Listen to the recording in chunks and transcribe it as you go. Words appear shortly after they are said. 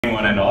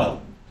One and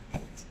all,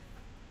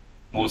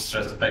 most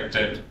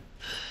respected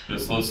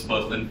resource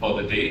person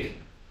for the day,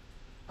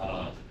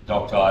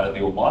 Dr. Arati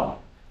Omar,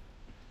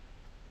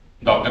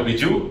 Dr.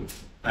 Biju,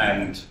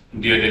 and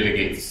dear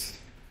delegates.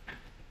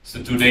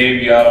 So today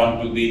we are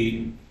on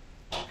to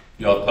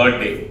your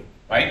third day,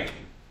 right?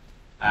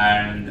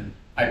 And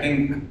I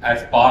think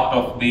as part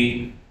of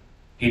the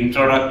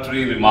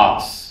introductory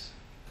remarks,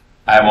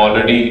 I have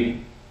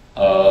already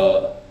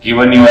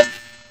given you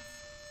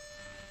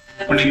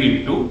opening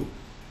into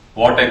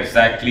what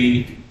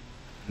exactly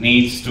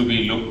needs to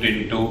be looked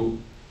into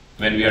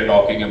when we are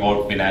talking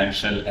about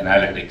financial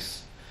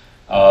analytics.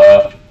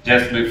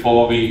 Just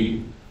before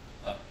I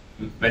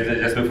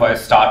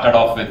started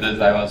off with this,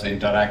 I was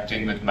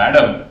interacting with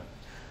Madam,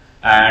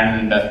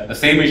 and the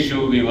same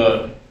issue we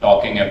were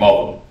talking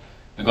about,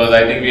 because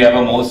I think we have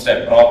a most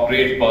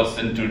appropriate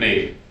person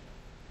today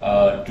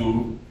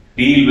to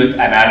deal with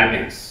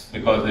analytics,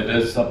 because it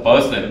is a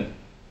person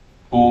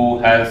who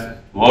has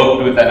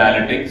worked with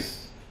analytics,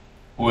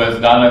 who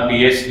has done a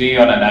PhD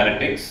on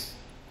analytics,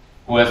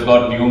 who has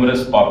got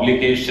numerous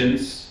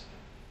publications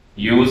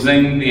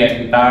using the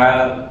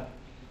entire,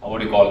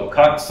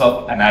 crux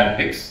of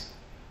analytics,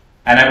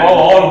 and above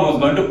all, who is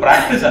going to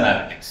practice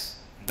analytics.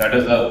 That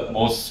is the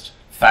most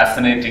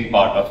fascinating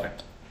part of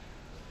it.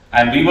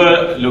 And we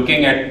were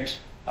looking at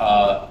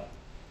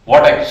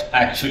what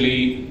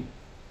actually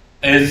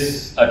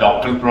is a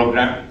doctoral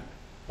program,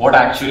 what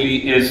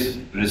actually is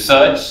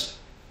research,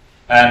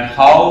 and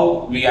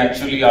how we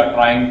actually are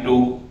trying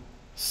to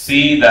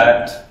see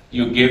that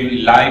you give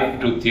life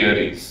to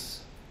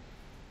theories.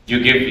 You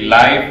give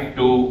life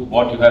to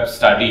what you have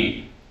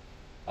studied.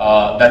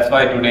 That's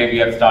why today we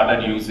have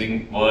started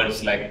using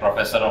words like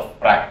professor of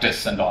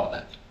practice and all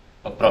that.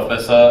 A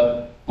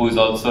professor who is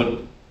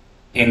also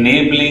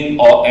enabling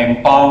or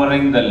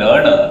empowering the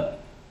learner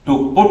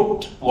to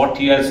put what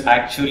he has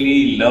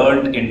actually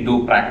learned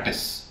into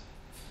practice.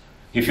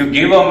 If you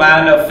give a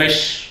man a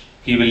fish,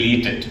 he will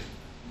eat it.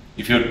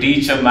 If you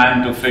teach a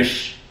man to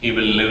fish, he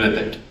will live with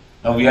it.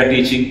 Now we are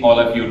teaching all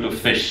of you to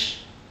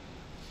fish.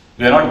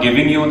 We are not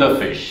giving you the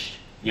fish.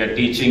 We are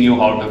teaching you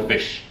how to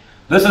fish.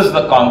 This is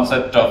the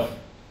concept of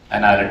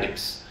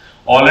analytics.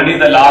 Already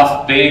the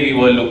last day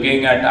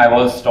I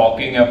was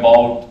talking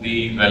about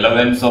the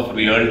relevance of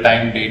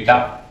real-time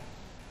data,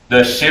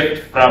 the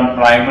shift from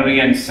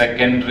primary and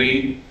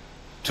secondary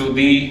to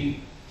the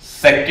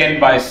second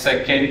by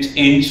second,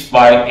 inch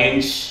by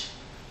inch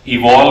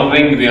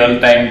evolving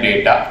real-time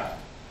data,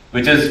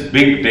 which is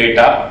big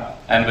data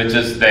and which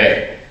is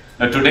there.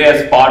 Now today,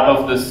 as part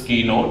of this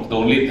keynote, the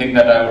only thing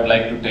that I would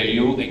like to tell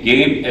you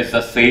again is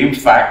the same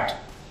fact.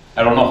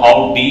 I don't know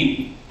how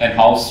deep and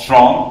how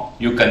strong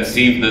you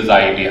conceive this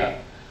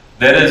idea.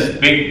 There is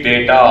big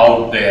data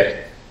out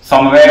there,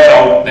 somewhere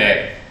out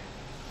there,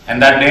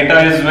 and that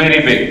data is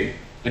very big.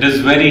 It is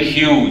very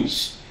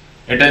huge.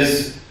 It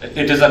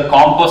is a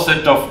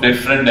composite of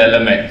different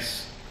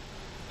elements.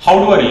 How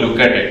do I look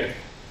at it?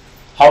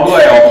 How do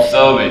I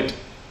observe it?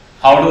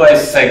 How do I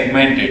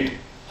segment it?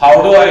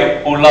 How do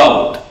I pull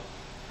out?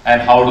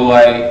 And how do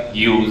I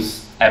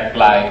use,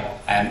 apply,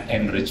 and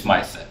enrich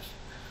myself?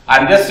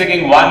 I'm just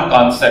taking one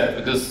concept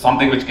because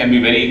something which can be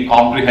very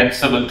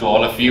comprehensible to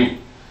all of you.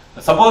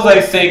 Suppose I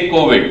say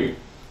COVID,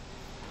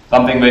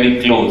 something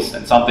very close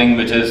and something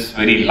which is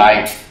very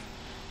light.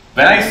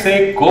 When I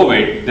say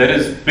COVID, there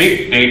is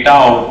big data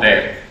out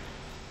there.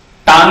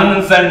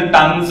 Tons and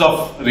tons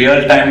of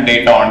real-time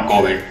data on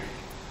COVID.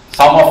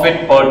 Some of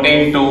it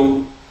pertain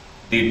to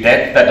the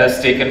death that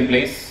has taken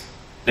place,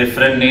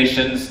 different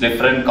nations,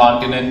 different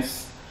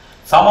continents.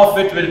 Some of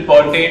it will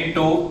pertain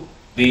to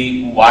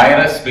the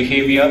virus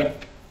behavior,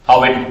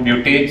 how it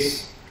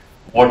mutates,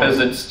 what is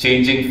its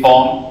changing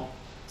form.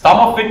 Some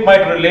of it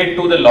might relate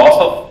to the loss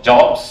of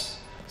jobs,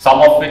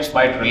 some of which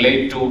might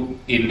relate to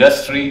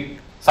industry,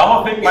 some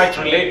of it might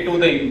relate to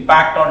the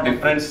impact on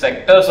different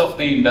sectors of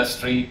the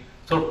industry.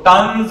 So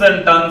tons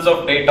and tons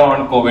of data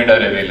on COVID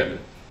are available.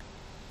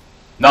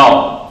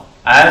 Now,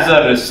 as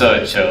a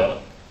researcher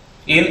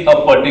in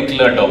a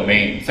particular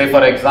domain, say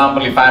for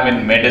example, if I'm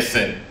in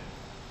medicine,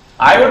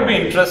 I would be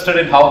interested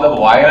in how the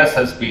virus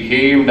has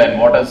behaved and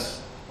what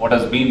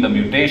has been the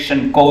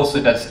mutation course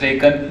it has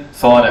taken,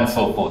 so on and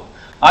so forth.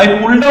 I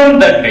pull down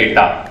that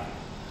data.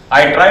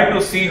 I try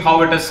to see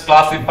how it is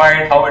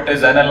classified, how it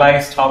is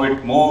analyzed, how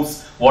it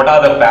moves, what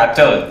are the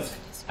patterns,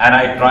 and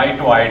I try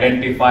to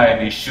identify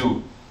an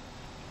issue.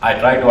 I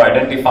try to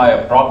identify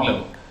a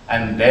problem,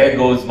 and there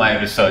goes my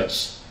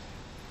research.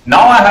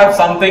 Now I have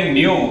something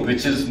new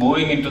which is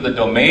moving into the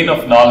domain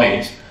of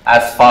knowledge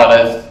as far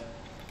as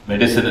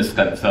medicine is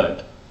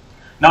concerned.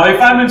 Now if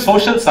I'm in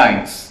social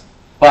science,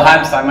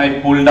 perhaps I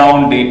might pull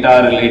down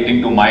data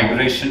relating to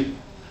migration,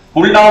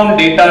 pull down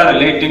data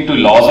relating to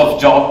loss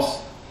of jobs.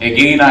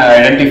 Again, I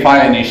identify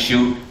an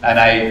issue and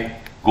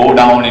I go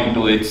down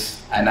into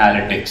its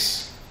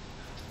analytics.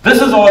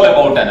 This is all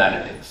about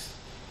analytics.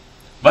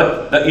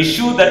 But the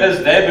issue that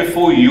is there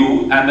before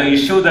you and the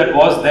issue that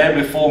was there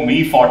before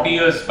me 40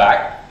 years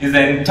back is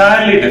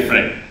entirely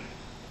different.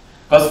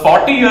 Because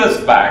 40 years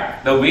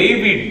back, the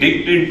way we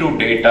digged into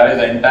data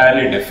is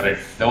entirely different.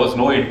 There was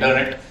no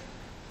internet,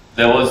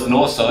 there was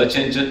no search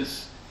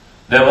engines,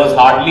 there was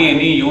hardly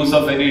any use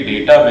of any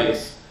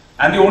database.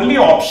 And the only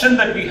option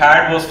that we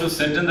had was to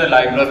sit in the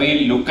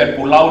library,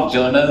 pull out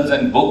journals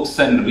and books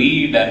and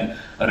read and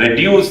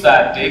reduce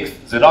that, take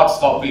Xerox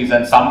copies,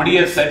 and somebody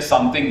has said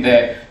something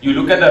there. You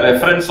look at the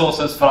reference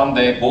sources from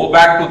there, go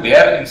back to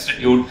their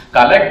institute,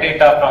 collect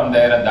data from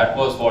there, and that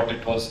was what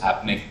it was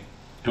happening.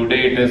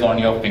 Today it is on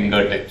your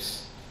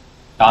fingertips.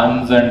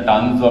 Tons and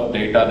tons of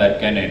data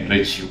that can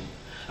enrich you.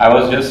 I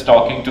was just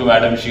talking to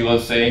Madam, she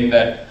was saying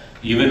that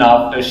even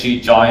after she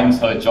joins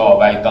her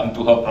job, I'll come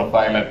to her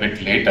profile a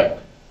bit later.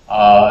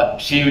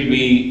 She will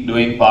be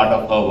doing part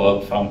of her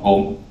work from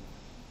home.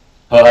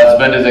 Her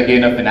husband is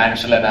again a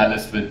financial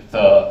analyst with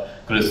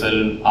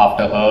CRISIL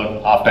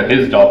after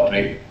his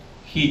doctorate.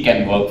 He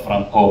can work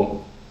from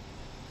home.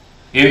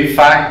 In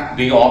fact,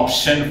 the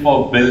option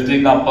for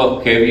building up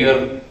a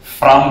career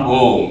from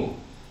home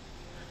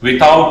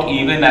without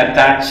even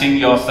attaching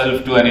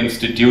yourself to an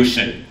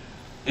institution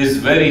is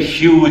very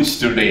huge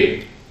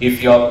today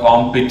if you are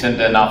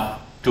competent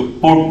enough to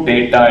put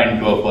data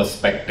into a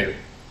perspective.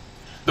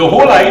 The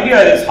whole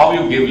idea is how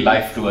you give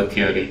life to a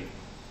theory,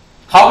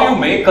 how you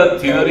make a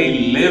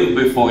theory live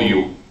before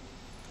you.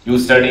 You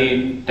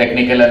study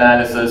technical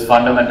analysis,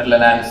 fundamental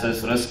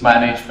analysis, risk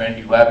management,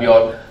 you have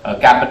your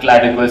capital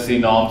adequacy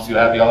norms, you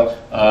have your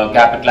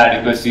capital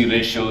adequacy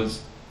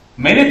ratios.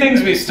 Many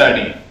things we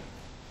study.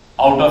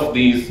 Out of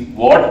these,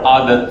 what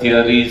are the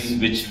theories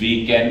which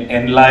we can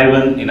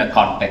enliven in a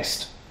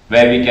context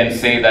where we can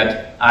say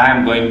that I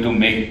am going to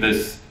make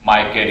this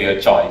my career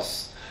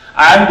choice.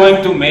 I am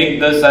going to make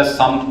this as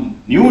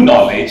some new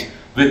knowledge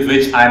with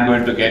which I am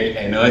going to get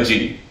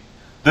energy.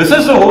 This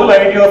is the whole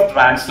idea of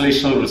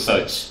translational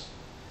research.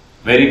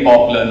 Very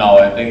popular now.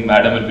 I think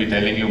Madam will be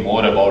telling you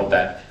more about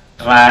that.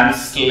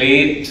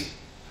 Translate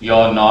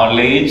your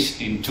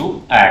knowledge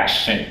into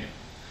action.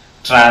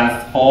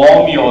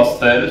 Transform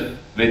yourself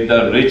with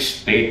the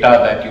rich data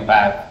that you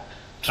have.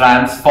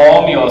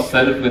 Transform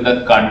yourself with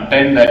the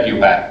content that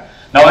you have.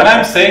 Now, when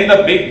I'm saying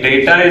the big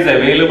data is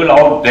available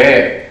out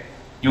there,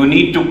 you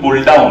need to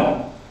pull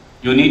down,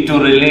 you need to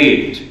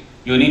relate,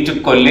 you need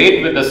to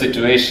collate with the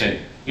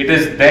situation. It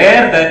is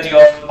there that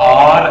your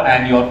R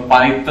and your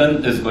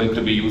Python is going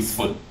to be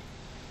useful.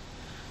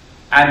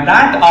 And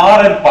that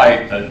R and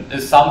Python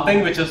is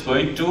something which is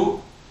going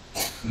to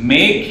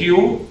make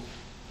you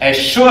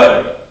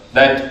assured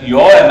that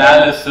your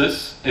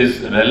analysis is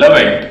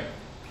relevant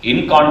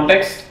in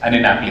context and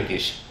in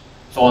application.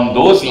 So on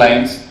those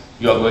lines,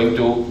 you are going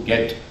to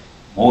get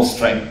more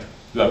strength.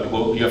 You have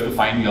to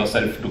find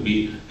yourself to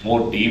be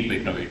more deep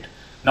into it.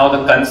 Now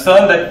the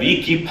concern that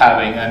we keep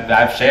having, and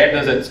I've shared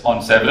this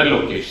on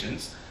several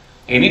occasions,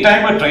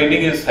 anytime a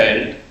training is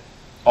held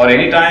or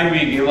anytime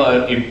we give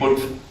our input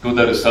to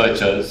the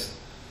researchers,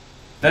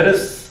 there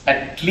is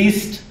at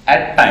least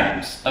at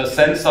times a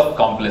sense of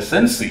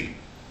complacency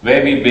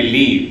where we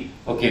believe,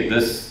 okay,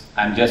 this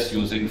I'm just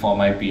using for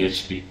my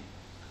PhD.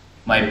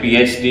 My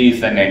PhD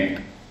is an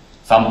end.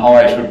 Somehow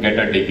I should get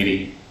a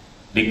degree.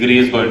 Degree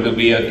is going to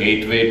be a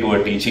gateway to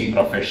a teaching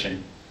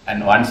profession.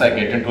 And once I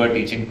get into a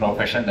teaching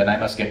profession, then I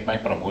must get my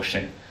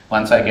promotion.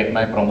 Once I get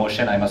my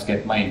promotion, I must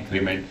get my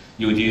increment.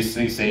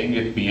 UGC is saying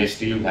with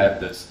PhD you have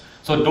this.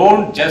 So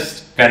don't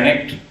just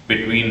connect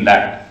between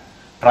that.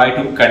 Try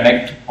to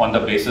connect on the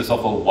basis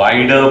of a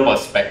wider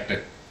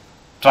perspective.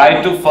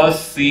 Try to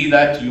first see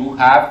that you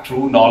have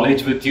true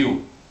knowledge with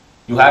you.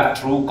 You have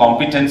true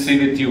competency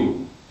with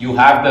you. You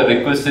have the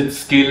requisite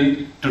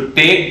skill to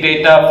take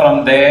data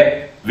from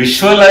there,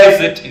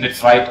 visualize it in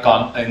its right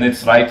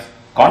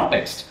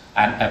context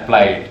and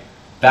apply it.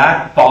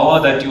 That power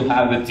that you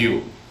have with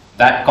you,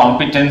 that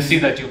competency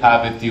that you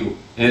have with you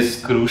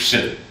is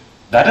crucial.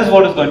 That is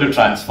what is going to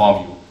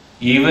transform you.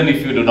 Even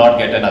if you do not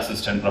get an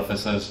assistant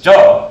professor's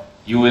job,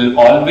 you will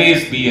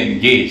always be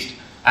engaged,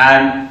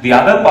 and the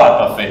other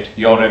part of it,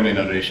 your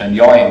remuneration,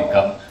 your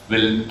income,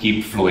 will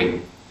keep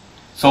flowing.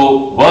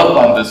 So work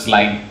on this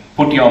line,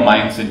 put your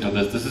minds into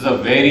this. This is a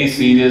very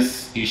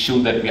serious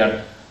issue that we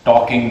are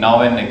talking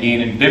now and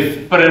again in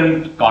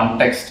different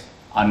contexts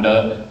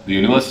under the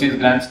Universities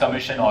Grants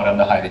Commission or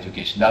under higher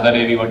education. The other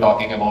day we were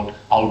talking about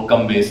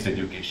outcome-based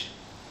education,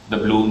 the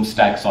Bloom's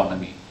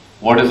taxonomy.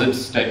 What is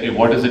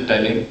it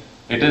telling?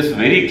 It is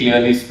very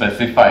clearly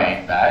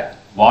specifying that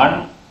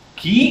one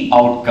key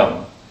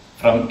outcome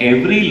from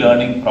every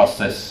learning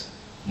process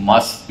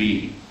must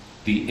be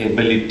the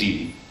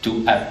ability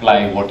to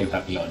apply what you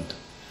have learned.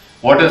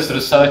 What is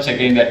research?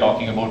 Again, they are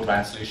talking about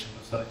translation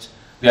research.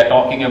 They are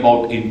talking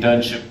about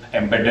internship,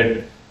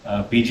 embedded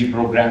PG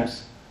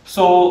programs.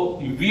 So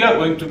we are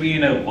going to be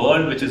in a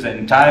world which is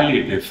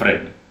entirely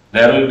different.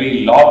 There will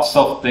be lots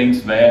of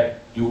things where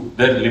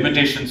the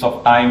limitations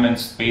of time and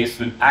space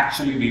will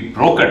actually be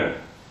broken.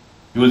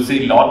 You will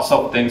see lots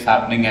of things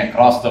happening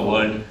across the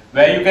world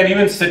where you can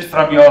even sit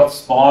from your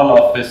small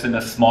office in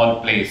a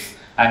small place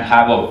and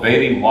have a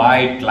very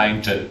wide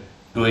clientele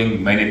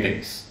doing many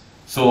things.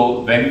 So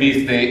when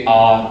we say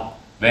R,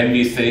 when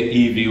we say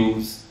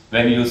E-views,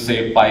 when you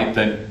say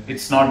Python,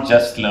 it's not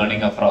just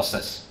learning a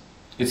process.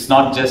 It's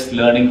not just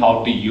learning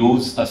how to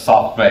use a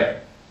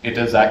software. It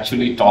is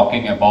actually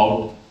talking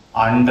about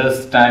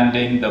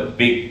understanding the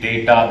big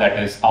data that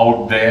is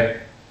out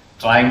there,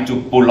 trying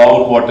to pull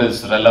out what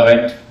is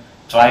relevant,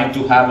 trying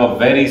to have a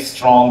very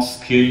strong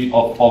skill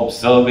of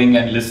observing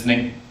and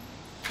listening.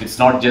 It's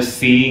not just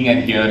seeing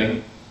and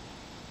hearing.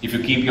 If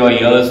you keep your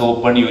ears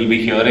open, you will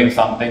be hearing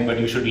something, but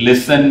you should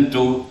listen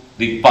to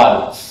the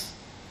pulse.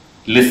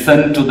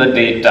 Listen to the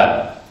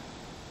data.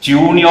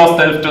 Tune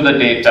yourself to the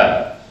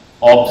data.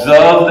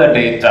 Observe the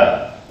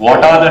data.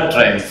 What are the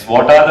trends?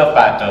 What are the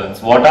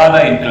patterns? What are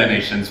the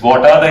inclinations?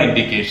 What are the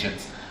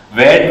indications?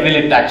 Where will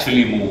it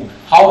actually move?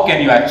 How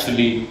can you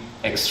actually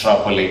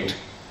extrapolate?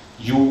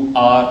 You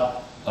are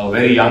a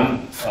very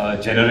young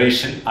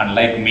generation,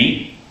 unlike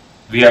me.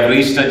 We have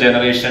reached a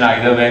generation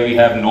either where we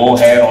have no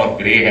hair or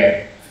grey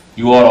hair.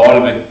 You are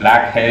all with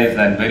black hairs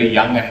and very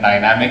young and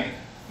dynamic,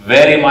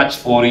 very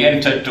much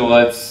oriented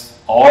towards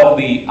all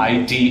the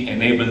IT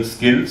enabled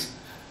skills.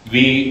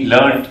 We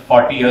learned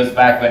 40 years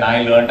back. When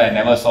I learned, I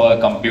never saw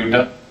a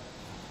computer.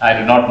 I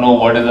did not know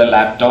what is a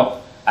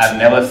laptop. I've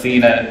never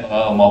seen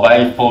a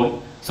mobile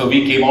phone. So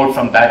we came out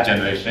from that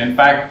generation. In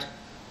fact,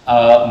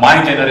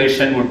 my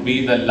generation would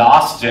be the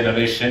last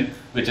generation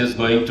which is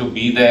going to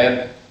be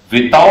there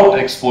without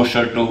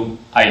exposure to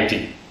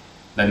IT.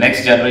 The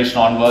next generation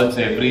onwards,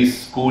 every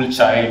school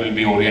child will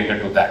be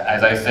oriented to that.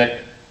 As I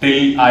said,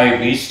 till I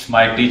reached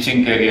my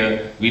teaching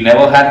career, we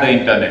never had the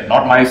internet.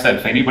 Not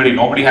myself,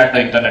 nobody had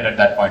the internet at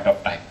that point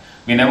of time.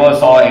 We never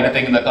saw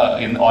anything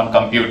on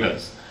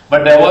computers.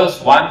 But there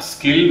was one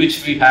skill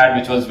which we had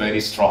which was very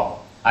strong.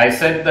 I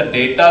said the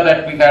data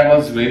that we had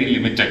was very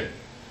limited.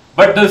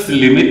 But this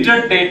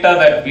limited data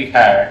that we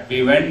had,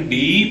 we went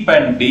deep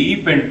and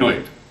deep into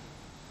it.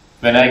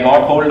 When I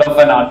got hold of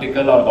an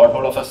article or got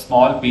hold of a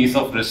small piece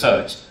of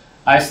research,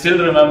 I still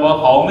remember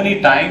how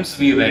many times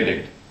we read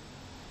it,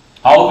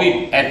 how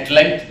we at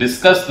length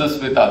discussed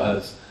this with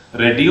others,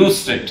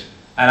 reduced it,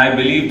 and I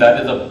believe that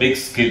is a big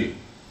skill.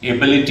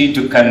 Ability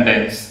to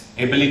condense,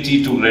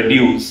 ability to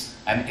reduce,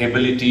 and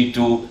ability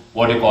to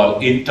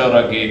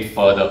interrogate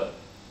further.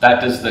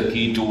 That is the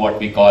key to what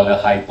we call a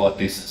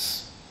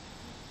hypothesis.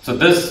 So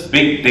this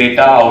big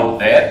data out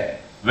there,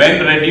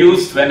 when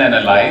reduced, when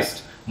analyzed,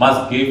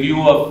 must give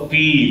you a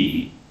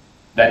feel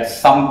that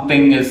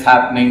something is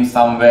happening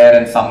somewhere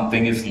and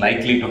something is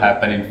likely to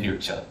happen in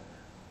future.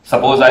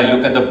 Suppose I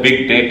look at the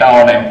big data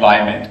on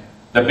employment,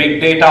 the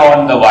big data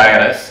on the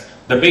virus,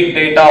 the big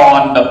data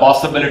on the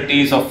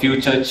possibilities of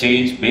future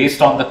change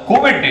based on the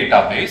COVID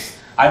database,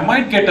 I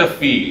might get a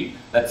feel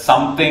that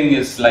something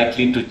is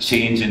likely to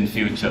change in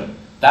future.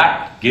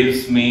 That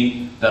gives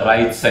me the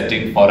right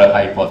setting for a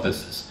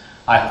hypothesis.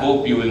 I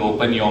hope you will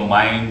open your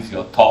minds,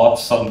 your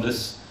thoughts on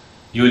this.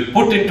 You will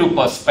put into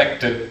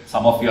perspective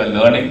some of your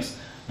learnings.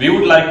 We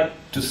would like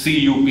to see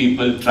you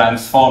people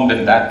transformed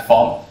in that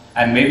form,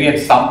 and maybe at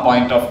some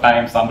point of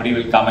time somebody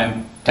will come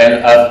and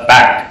tell us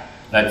back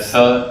that,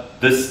 sir,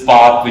 this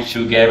path which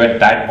you gave at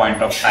that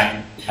point of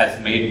time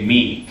has made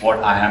me what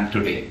I am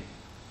today.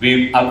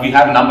 We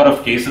have a number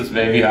of cases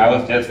where I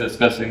was just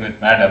discussing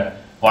with Madam,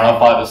 one of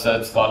our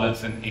research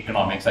scholars in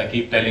economics. I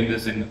keep telling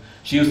this,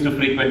 she used to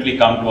frequently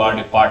come to our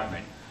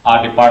department.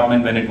 Our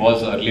department, when it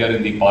was earlier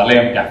in the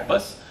Palayam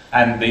campus,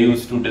 and they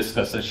used to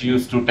discuss. She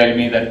used to tell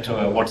me that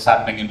what's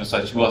happening in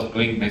research. She was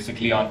doing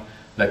basically on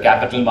the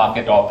capital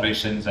market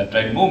operations and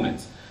trade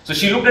movements. So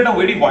she looked at a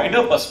very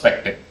wider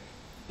perspective.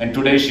 And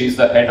today she's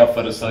the head of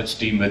a research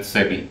team with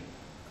SEBI.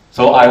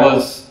 So I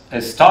was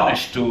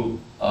astonished to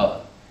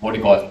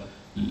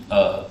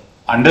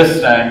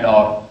understand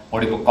or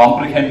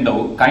comprehend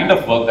the kind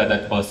of work that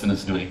that person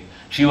is doing.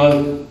 She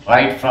was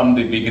right from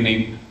the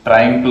beginning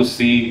trying to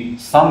see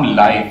some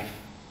life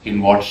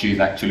in what she's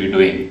actually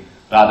doing,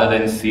 rather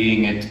than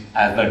seeing it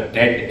as a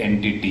dead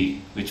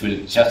entity which will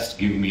just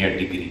give me a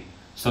degree.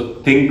 So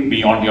think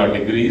beyond your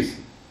degrees,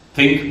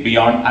 think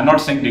beyond. I'm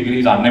not saying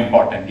degrees are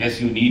unimportant.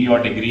 Yes, you need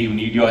your degree, you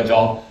need your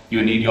job,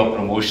 you need your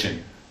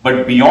promotion.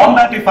 But beyond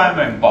that, if I'm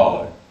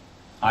empowered,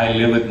 I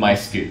live with my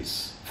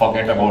skills.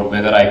 Forget about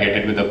whether I get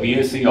it with a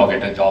PhD or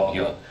get a job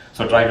here.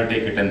 So try to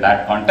take it in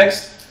that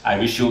context. I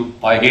wish you,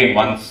 again,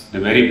 once the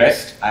very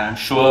best. I am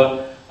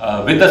sure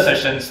with the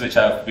sessions which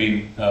have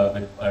been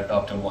with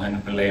Dr.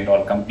 Mohan Pillai and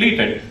all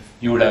completed,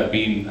 you would have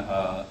been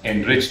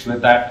enriched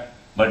with that.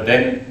 But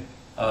then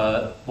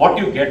what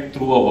you get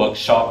through a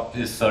workshop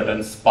is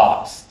certain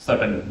sparks,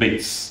 certain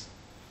bits.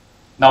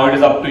 Now it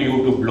is up to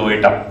you to blow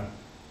it up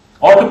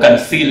or to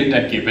conceal it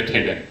and keep it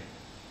hidden.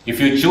 If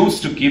you choose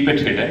to keep it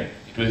hidden,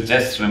 it will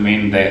just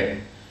remain there.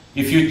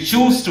 If you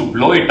choose to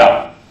blow it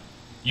up,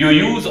 you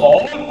use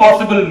all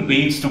possible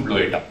means to blow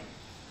it up.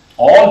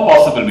 All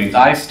possible means.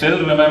 I still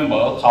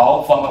remember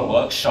how from a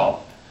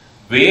workshop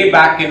way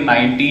back in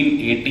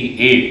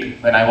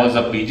 1988 when I was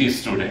a PG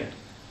student,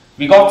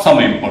 we got some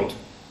input.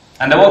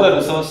 And there was a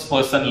resource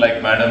person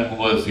like Madam who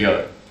was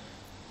here.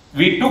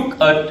 We took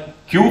a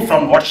cue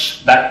from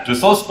what that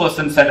resource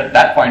person said at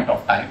that point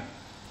of time,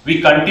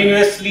 We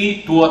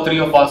continuously, 2 or 3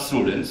 of our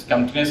students,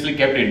 continuously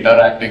kept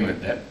interacting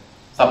with them.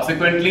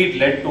 Subsequently, it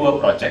led to a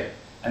project,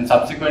 and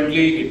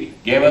subsequently,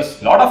 it gave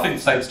us a lot of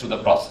insights to the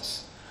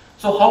process.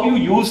 So how you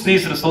use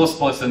these resource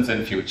persons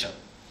in future?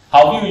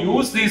 How you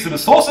use these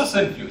resources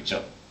in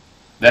future?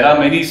 There are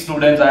many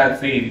students I have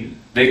seen,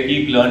 they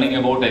keep learning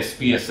about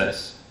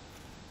SPSS.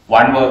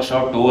 1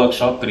 workshop, 2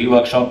 workshop, 3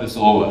 workshop is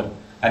over.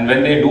 And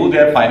when they do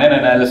their final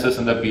analysis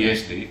in the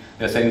PhD,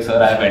 they're saying,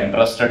 sir, I have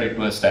entrusted it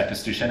to a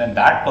statistician and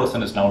that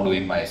person is now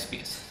doing my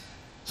SPSS.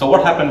 So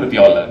what happened with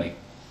your learning?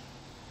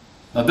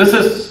 Now this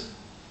is,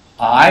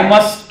 I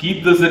must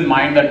keep this in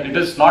mind that it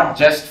is not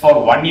just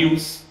for one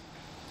use,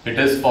 it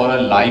is for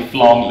a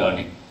lifelong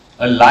learning,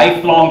 a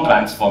lifelong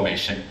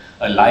transformation,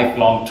 a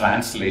lifelong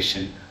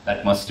translation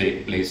that must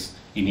take place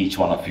in each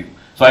one of you.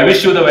 So I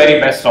wish you the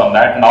very best on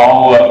that.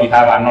 Now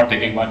I'm not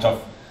taking much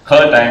of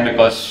her time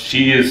because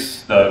she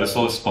is the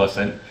resource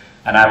person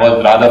and I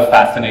was rather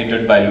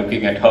fascinated by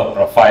looking at her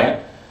profile.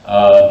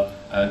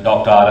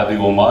 Dr. Arabi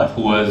Omar,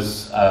 who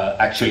has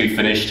actually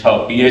finished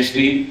her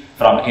PhD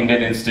from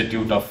Indian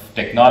Institute of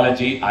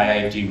Technology,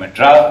 IIT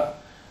Madras,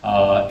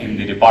 in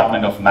the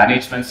Department of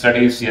Management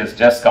Studies. She has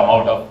just come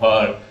out of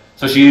her,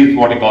 so she is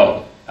what you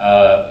call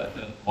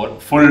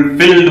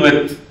filled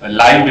with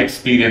live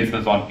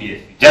experiences on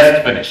PhD,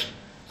 just finished.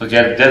 So she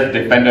has just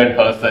defended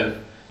herself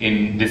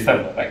in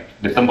December, right?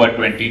 December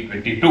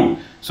 2022.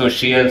 So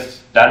she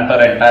has done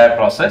her entire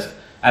process,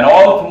 and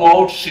all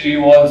throughout she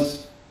was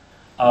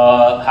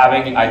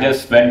I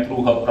just went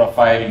through her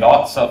profile,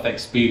 lots of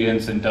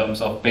experience in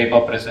terms of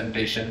paper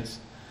presentations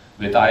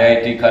with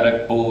IIT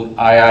Kharagpur,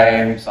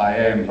 IIMs,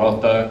 IIM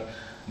Rohtak,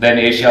 then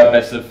Asia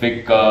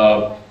Pacific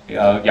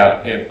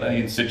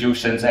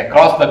institutions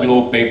across the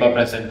globe, paper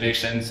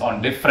presentations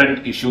on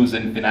different issues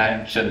in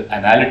financial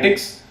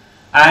analytics.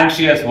 And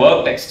she has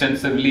worked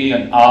extensively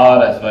on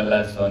R as well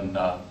as on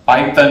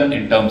Python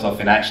in terms of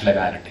financial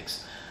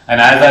analytics. And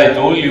as I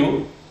told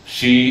you,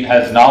 she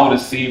has now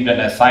received an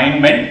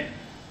assignment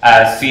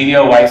as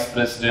Senior Vice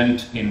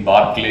President in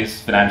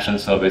Barclays Financial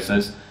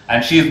Services,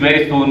 and she is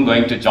very soon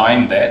going to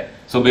join there.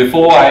 So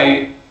before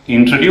I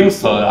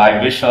introduce her,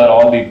 I wish her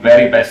all the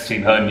very best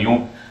in her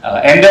new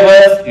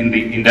endeavors in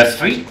the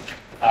industry,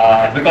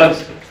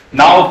 because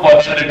now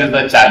for her it is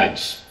a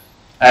challenge.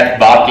 At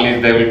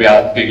Barclays, they will be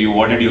asking you,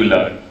 what did you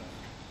learn?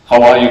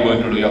 How are you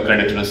going to do your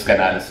credit risk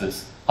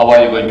analysis? How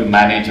are you going to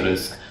manage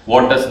risk?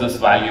 What does this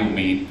value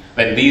mean?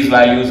 When these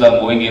values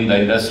are moving in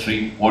the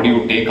industry, what do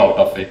you take out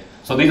of it?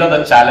 So these are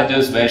the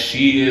challenges where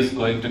she is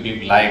going to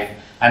give life.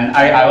 And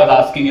I was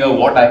asking her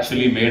what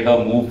actually made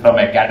her move from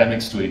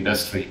academics to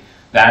industry.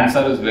 The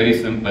answer is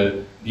very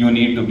simple. You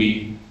need to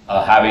be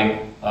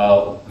having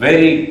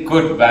very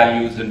good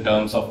values in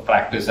terms of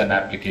practice and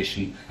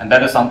application. And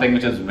that is something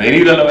which is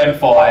very relevant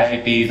for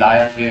IITs,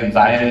 IIMs,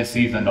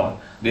 IISCs and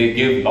all. They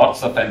give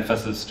lots of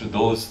emphasis to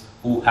those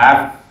who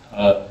have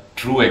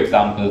true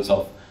examples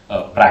of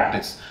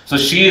practice. So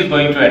she is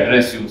going to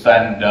address you,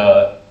 and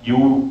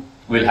you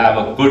will have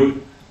a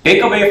good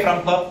takeaway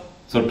from her.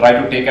 So try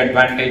to take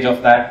advantage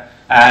of that.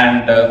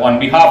 And on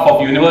behalf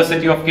of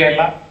University of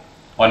Kerala,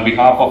 on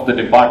behalf of the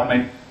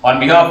department, on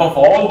behalf of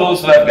all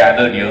those who have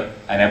gathered here,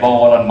 and above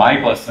all on my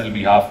personal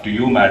behalf to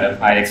you, madam,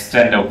 I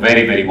extend a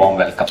very, very warm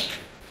welcome.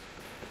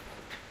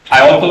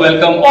 I also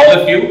welcome all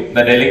of you,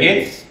 the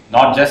delegates,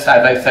 not just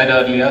as I said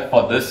earlier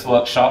for this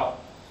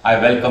workshop. I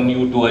welcome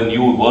you to a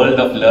new world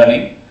of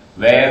learning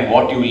where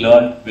what you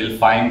learn will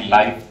find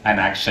life and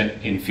action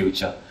in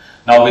future.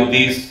 Now with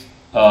these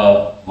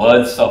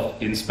words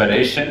of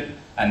inspiration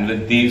and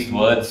with these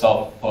words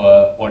of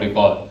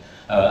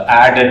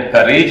added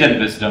courage and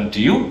wisdom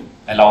to you,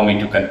 allow me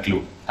to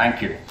conclude.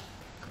 Thank you.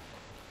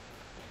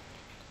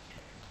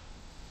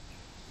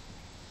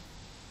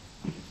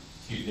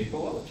 You take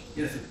over?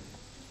 Yes, sir.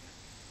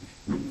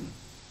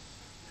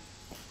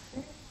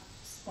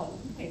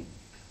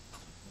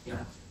 Yeah.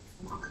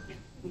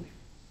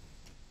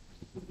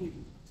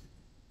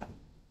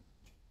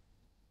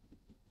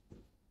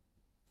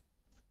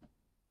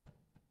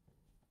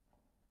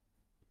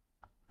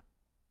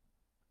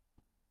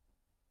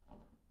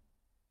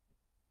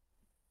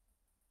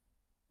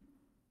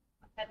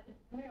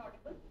 Am I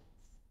audible?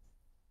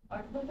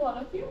 Audible to all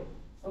of you?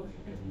 Okay.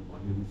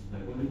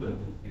 Audible.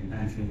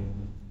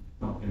 Enhancing.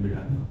 No, can be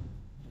done.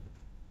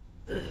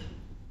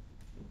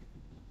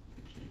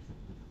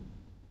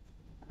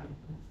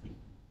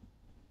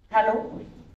 Hello?